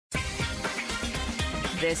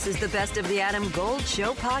This is the Best of the Adam Gold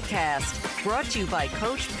Show podcast, brought to you by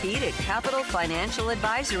Coach Pete at Capital Financial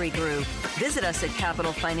Advisory Group. Visit us at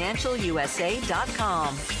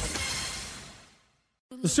capitalfinancialusa.com.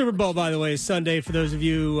 The Super Bowl, by the way, is Sunday, for those of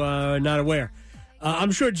you not aware.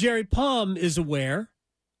 I'm sure Jerry Palm is aware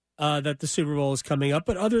that the Super Bowl is coming up,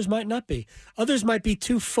 but others might not be. Others might be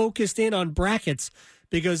too focused in on brackets,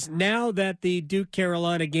 because now that the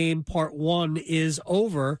Duke-Carolina game, Part 1, is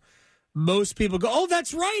over, most people go, oh,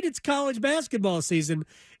 that's right, it's college basketball season.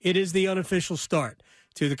 It is the unofficial start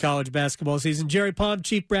to the college basketball season. Jerry Palm,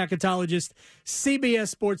 Chief Bracketologist,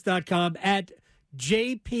 CBSSports.com, at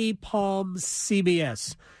JP Palm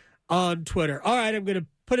CBS on Twitter. All right, I'm going to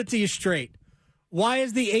put it to you straight. Why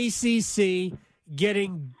is the ACC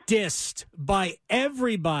getting dissed by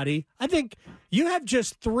everybody? I think you have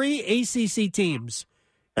just 3 ACC teams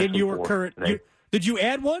in your current. Did you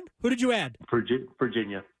add one? Who did you add?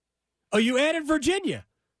 Virginia. Oh, you added Virginia.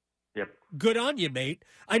 Yep. Good on you, mate.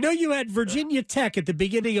 I know you had Virginia Tech at the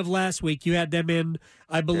beginning of last week. You had them in,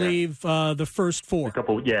 I believe, the first 4. At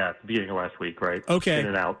the beginning of last week, right? Okay. In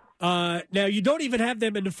and out. Now, you don't even have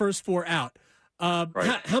them in the first 4 out.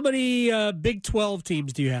 Right. How many Big 12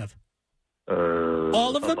 teams do you have?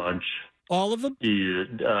 All of them? A bunch. All of them?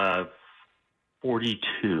 Yeah,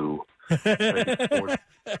 42.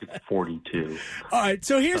 42. All right,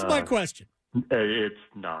 so here's my question. It's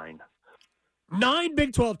 9. 9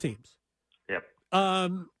 Big 12 teams. Yep.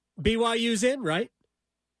 BYU's in, right?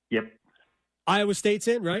 Yep. Iowa State's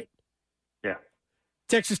in, right? Yeah.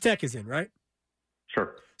 Texas Tech is in, right?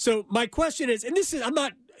 Sure. So my question is, and this is, I'm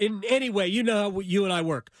not in any way, you know how you and I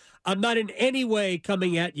work. I'm not in any way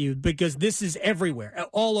coming at you, because this is everywhere,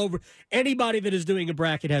 all over. Anybody that is doing a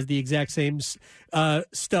bracket has the exact same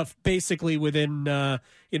stuff, basically within a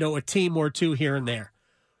team or 2 here and there.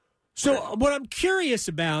 So what I'm curious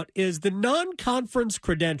about is the non-conference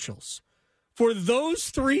credentials for those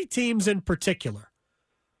 3 teams in particular,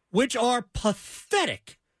 which are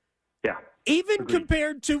pathetic. Yeah. Even Agreed.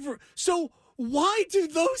 Compared to – so why do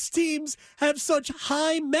those teams have such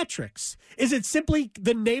high metrics? Is it simply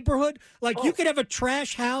the neighborhood? Like you could have a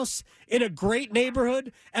trash house in a great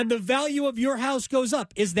neighborhood and the value of your house goes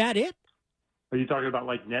up. Is that it? Are you talking about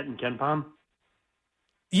like net and KenPom?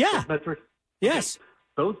 Yeah. Those metrics? Yes. Okay.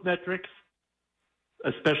 Those metrics,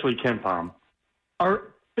 especially KenPom,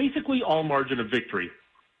 are basically all margin of victory.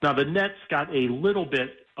 Now, the net's got a little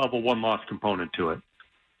bit of a one-loss component to it,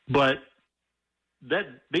 but that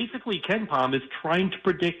basically KenPom is trying to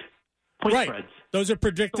predict point spreads. Those are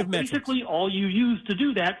predictive metrics. Basically, all you use to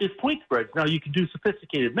do that is point spreads. Now, you can do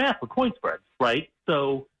sophisticated math with point spreads, right?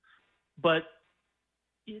 So, but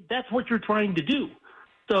that's what you're trying to do.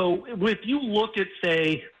 So, if you look at,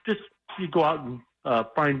 say, just you go out and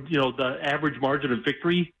find, the average margin of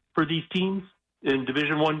victory for these teams in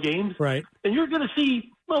Division I games. Right. And you're going to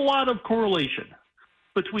see a lot of correlation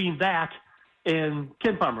between that and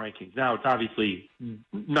KenPom rankings. Now, it's obviously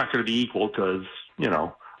not going to be equal because,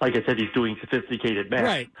 like I said, he's doing sophisticated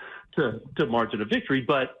math to margin of victory.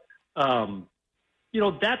 But,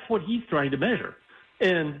 that's what he's trying to measure.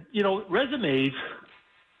 And, resumes,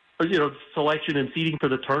 selection and seeding for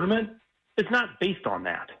the tournament, it's not based on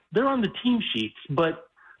that. They're on the team sheets, but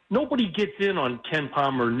nobody gets in on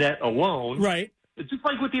KenPom or net alone. Right. It's just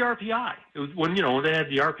like with the RPI. It was when, they had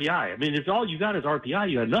the RPI. I mean, if all you got is RPI,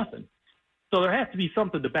 you had nothing. So there has to be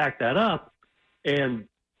something to back that up. And,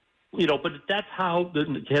 but that's how the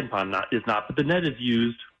KenPom is not. But the net is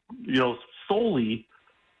used, solely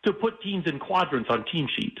to put teams in quadrants on team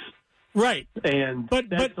sheets. Right. And but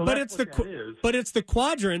it's the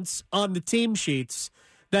quadrants on the team sheets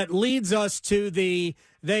that leads us to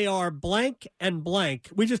they are blank and blank.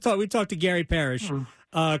 We talked to Gary Parrish,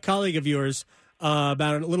 a colleague of yours,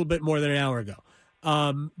 about a little bit more than an hour ago.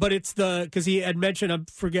 But it's because he had mentioned,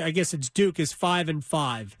 I guess it's Duke is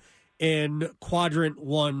 5-5 in quadrant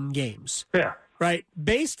 1 games. Yeah. Right.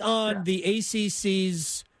 Based on the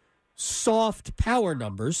ACC's soft power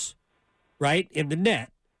numbers, right, in the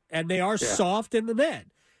net, and they are soft in the net,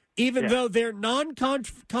 even though their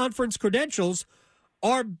non-conference credentials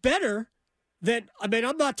are better than,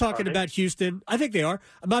 I'm not talking about Houston. I think they are.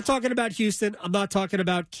 I'm not talking about Houston. I'm not talking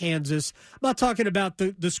about Kansas. I'm not talking about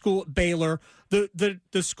the school Baylor, the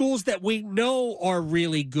schools that we know are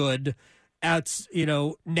really good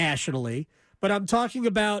nationally. But I'm talking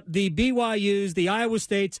about the BYUs, the Iowa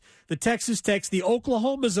States, the Texas Techs, the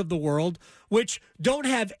Oklahomas of the world, which don't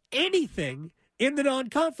have anything in the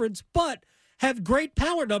non-conference, but have great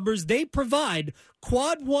power numbers. They provide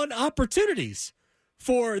quad 1 opportunities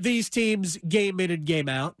for these teams game in and game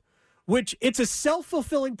out, which it's a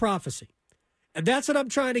self-fulfilling prophecy. And that's what I'm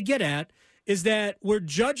trying to get at, is that we're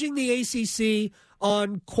judging the ACC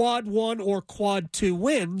on quad 1 or quad 2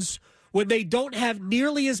 wins when they don't have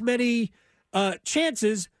nearly as many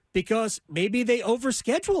chances because maybe they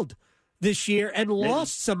overscheduled this year and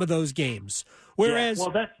lost some of those games. Whereas,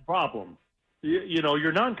 well, that's the problem.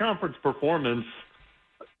 Your non-conference performance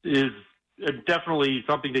is definitely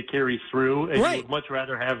something that carries through, and you would much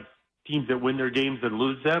rather have teams that win their games than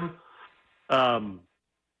lose them.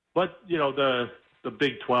 But the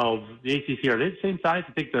Big 12, the ACC, are they the same size?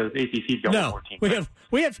 I think the ACC's got one more team.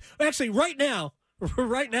 We have actually right now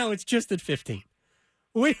it's just at 15.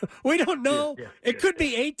 We don't know. It could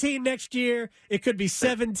be 18 next year. It could be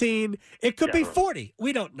 17. It could be 40.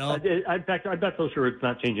 We don't know. In fact, I'm not so sure it's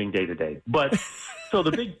not changing day to day. But so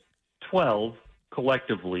the Big 12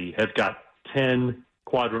 collectively has got 10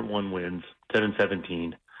 quadrant 1 wins, 10 and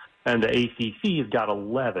 17, and the ACC has got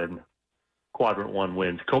 11 quadrant 1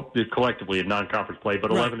 wins collectively in non-conference play,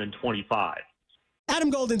 but 11 and 25.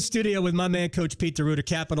 Adam Gold in studio with my man, Coach Pete DeRuiter,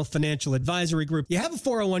 Capital Financial Advisory Group. You have a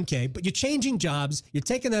 401k, but you're changing jobs. You're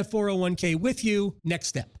taking that 401k with you. Next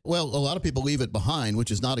step. Well, a lot of people leave it behind, which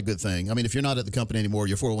is not a good thing. I mean, if you're not at the company anymore,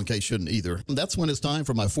 your 401k shouldn't either. And that's when it's time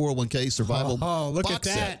for my 401k survival look box at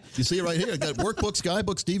that. set. You see it right here. I got workbooks,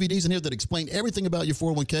 guidebooks, DVDs in here that explain everything about your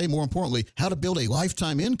 401k. More importantly, how to build a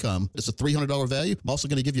lifetime income. It's a $300 value. I'm also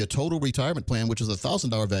going to give you a total retirement plan, which is a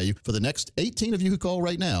 $1,000 value for the next 18 of you who call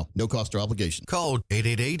right now. No cost or obligation. Call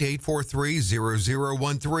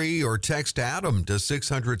 888-843-0013 or text Adam to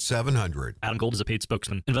 600-700. Adam Gold is a paid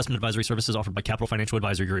spokesman. Investment advisory services offered by Capital Financial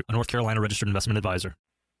Advisory Group, a North Carolina registered investment advisor.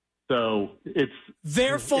 So it's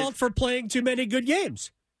their fault for playing too many good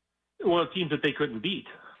games. Well, teams that they couldn't beat,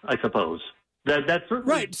 I suppose. That's certainly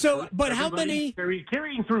right. So, but how many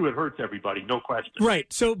carrying through it hurts everybody, no question.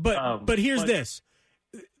 Right. So, but here's this.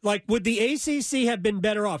 Like, would the ACC have been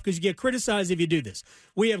better off? Because you get criticized if you do this.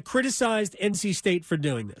 We have criticized NC State for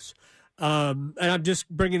doing this. And I'm just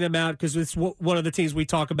bringing them out because it's one of the teams we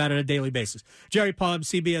talk about on a daily basis. Jerry Palm,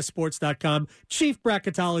 CBSSports.com, chief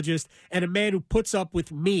bracketologist, and a man who puts up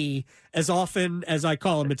with me as often as I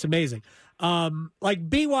call him. It's amazing. Like,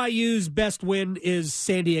 BYU's best win is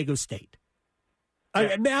San Diego State.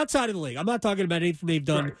 I mean, outside of the league. I'm not talking about anything they've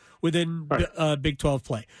done within Big 12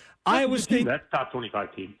 play. Iowa State. That's top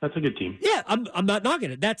 25 team. That's a good team. Yeah, I'm not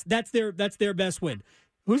knocking it. That's their best win.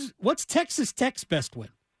 What's Texas Tech's best win?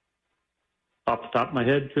 Off the top of my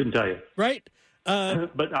head, couldn't tell you. Right.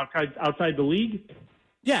 But outside the league?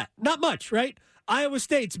 Yeah, not much, right? Iowa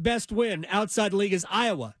State's best win outside the league is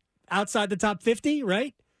Iowa. Outside the top 50,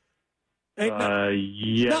 right?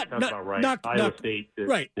 Yes, that's about right. Iowa State.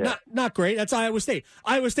 Right. Yeah. Not great. That's Iowa State.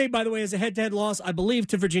 Iowa State, by the way, is a head-to-head loss, I believe,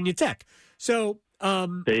 to Virginia Tech. So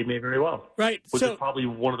they may very well. Right. Which is probably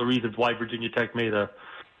one of the reasons why Virginia Tech made a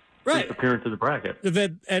appearance in the bracket.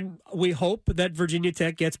 And we hope that Virginia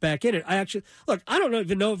Tech gets back in it. I don't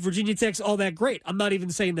even know if Virginia Tech's all that great. I'm not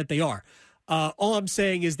even saying that they are. All I'm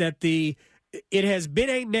saying is that it has been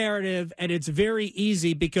a narrative, and it's very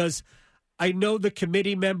easy because I know the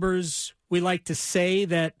committee members, we like to say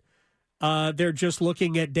that they're just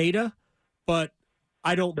looking at data, but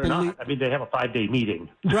I don't believe. Not. I mean, they have a 5-day meeting.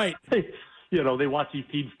 Right. They watch these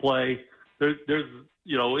teams play. There's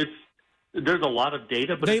a lot of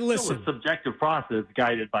data, but it's still a subjective process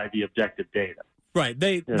guided by the objective data. Right.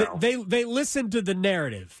 They listen to the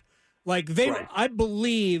narrative. I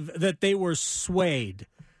believe that they were swayed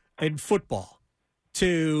in football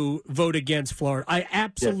to vote against Florida. I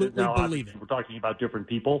absolutely believe it. We're talking about different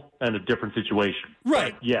people and a different situation.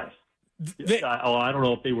 Right. But yes. I don't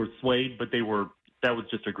know if they were swayed, but that was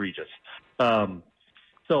just egregious.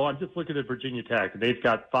 So I'm just looking at Virginia Tech. They've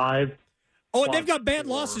got 5. Oh, and they've got bad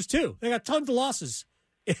losses, too. They got tons of losses.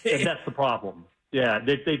 And that's the problem. Yeah,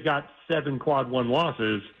 they've got 7 quad 1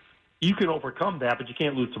 losses. You can overcome that, but you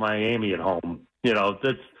can't lose to Miami at home.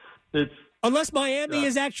 Unless Miami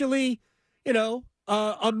is actually,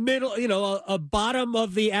 a middle, a bottom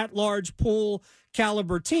of the at-large pool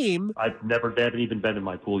caliber team. They haven't even been in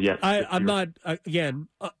my pool yet. I'm not,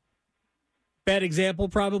 bad example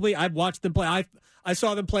probably. I've watched them play. I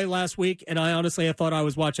saw them play last week, and I thought I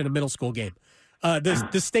was watching a middle school game.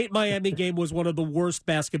 The State Miami game was one of the worst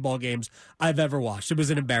basketball games I've ever watched. It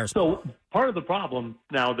was an embarrassment. So part of the problem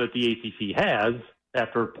now that the ACC has,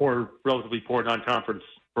 after relatively poor non-conference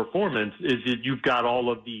performance, is that you've got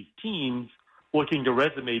all of these teams looking to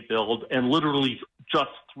resume build, and literally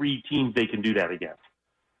just 3 teams they can do that against.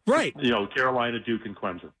 Right. Carolina, Duke, and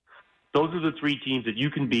Clemson. Those are the 3 teams that you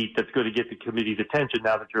can beat that's going to get the committee's attention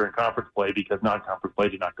now that you're in conference play, because non-conference play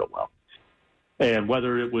did not go well. And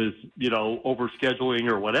whether it was, overscheduling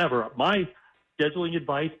or whatever, my scheduling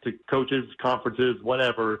advice to coaches, conferences,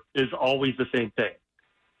 whatever, is always the same thing.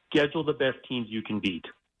 Schedule the best teams you can beat.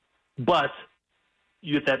 But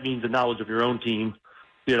if that means a knowledge of your own team,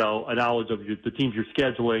 a knowledge of the teams you're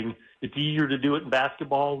scheduling, it's easier to do it in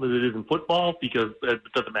basketball than it is in football because it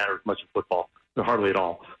doesn't matter as much in football, hardly at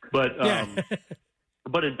all. But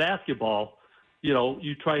but in basketball,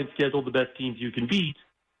 you try and schedule the best teams you can beat,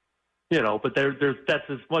 but that's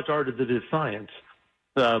as much art as it is science.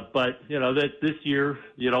 But, that this year,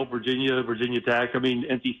 Virginia Tech,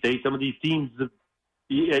 NC State, some of these teams have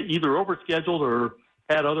either overscheduled or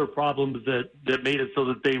had other problems that made it so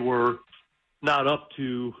that they were not up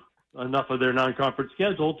to enough of their non-conference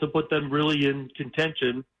schedule to put them really in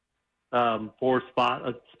contention for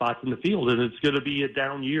spots in the field. And it's going to be a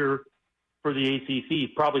down year for the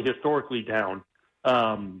ACC, probably historically down.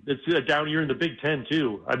 It's a down year in the Big Ten,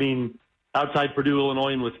 too. Outside Purdue,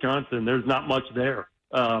 Illinois, and Wisconsin, there's not much there.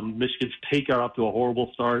 Michigan State got off to a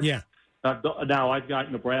horrible start. Yeah. Now I've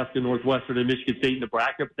got Nebraska, Northwestern, and Michigan State in the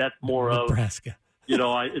bracket. But that's more of Nebraska.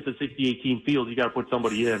 It's a 68-team field. You got to put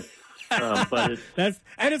somebody in. But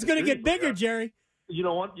it's going to get bigger, Jerry. You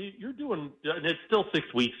know what? You're doing, and it's still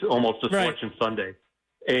 6 weeks almost to Selection Sunday.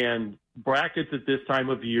 And brackets at this time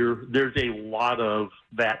of year, there's a lot of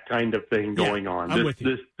that kind of thing going on. I'm with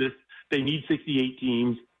you. They need 68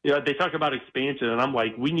 teams. They talk about expansion, and I'm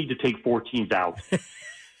like, we need to take 4 teams out.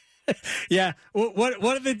 Yeah. What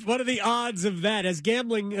are the odds of that? As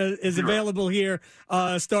gambling is available here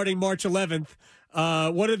starting March 11th,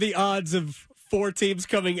 what are the odds of 4 teams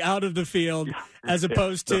coming out of the field as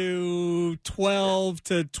opposed to 12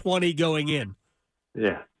 to 20 going in?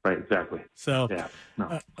 Yeah, right, exactly. So,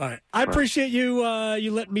 all right. I appreciate you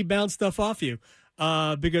letting me bounce stuff off you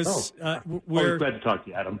because we're glad to talk to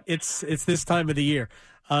you, Adam. It's this time of the year.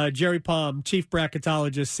 Jerry Palm, Chief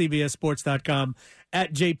Bracketologist, CBSSports.com,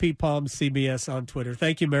 at JP Palm CBS on Twitter.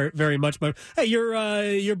 Thank you very much. Hey,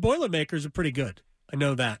 your Boilermakers are pretty good. I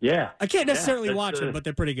know that. Yeah. I can't necessarily watch them, but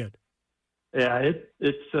they're pretty good. Yeah,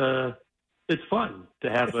 it's fun to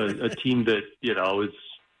have a team that,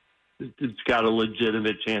 it's got a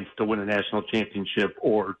legitimate chance to win a national championship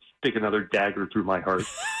or stick another dagger through my heart.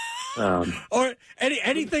 Or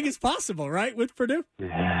anything is possible, right, with Purdue?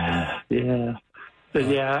 Yeah.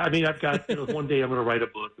 I've got one day I'm going to write a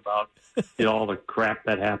book about all the crap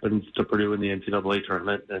that happens to Purdue in the NCAA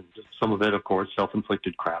tournament, and some of it, of course,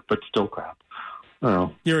 self-inflicted crap, but still crap.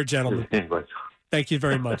 You're a gentleman. Anyways. Thank you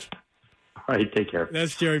very much. All right, take care.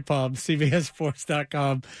 That's Jerry Palm,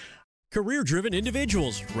 CBSSports.com. Career-driven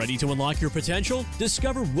individuals ready to unlock your potential?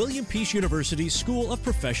 Discover William Peace University's School of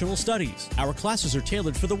Professional Studies. Our classes are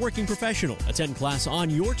tailored for the working professional. Attend class on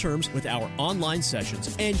your terms with our online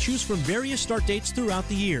sessions and choose from various start dates throughout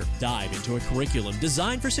the year. Dive into a curriculum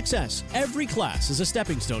designed for success. Every class is a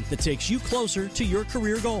stepping stone that takes you closer to your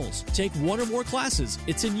career goals. Take one or more classes.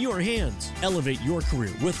 It's in your hands. Elevate your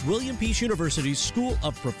career with William Peace University's School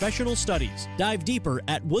of Professional Studies. Dive deeper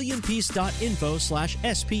at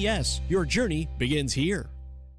williampeace.info/SPS. Your journey begins here.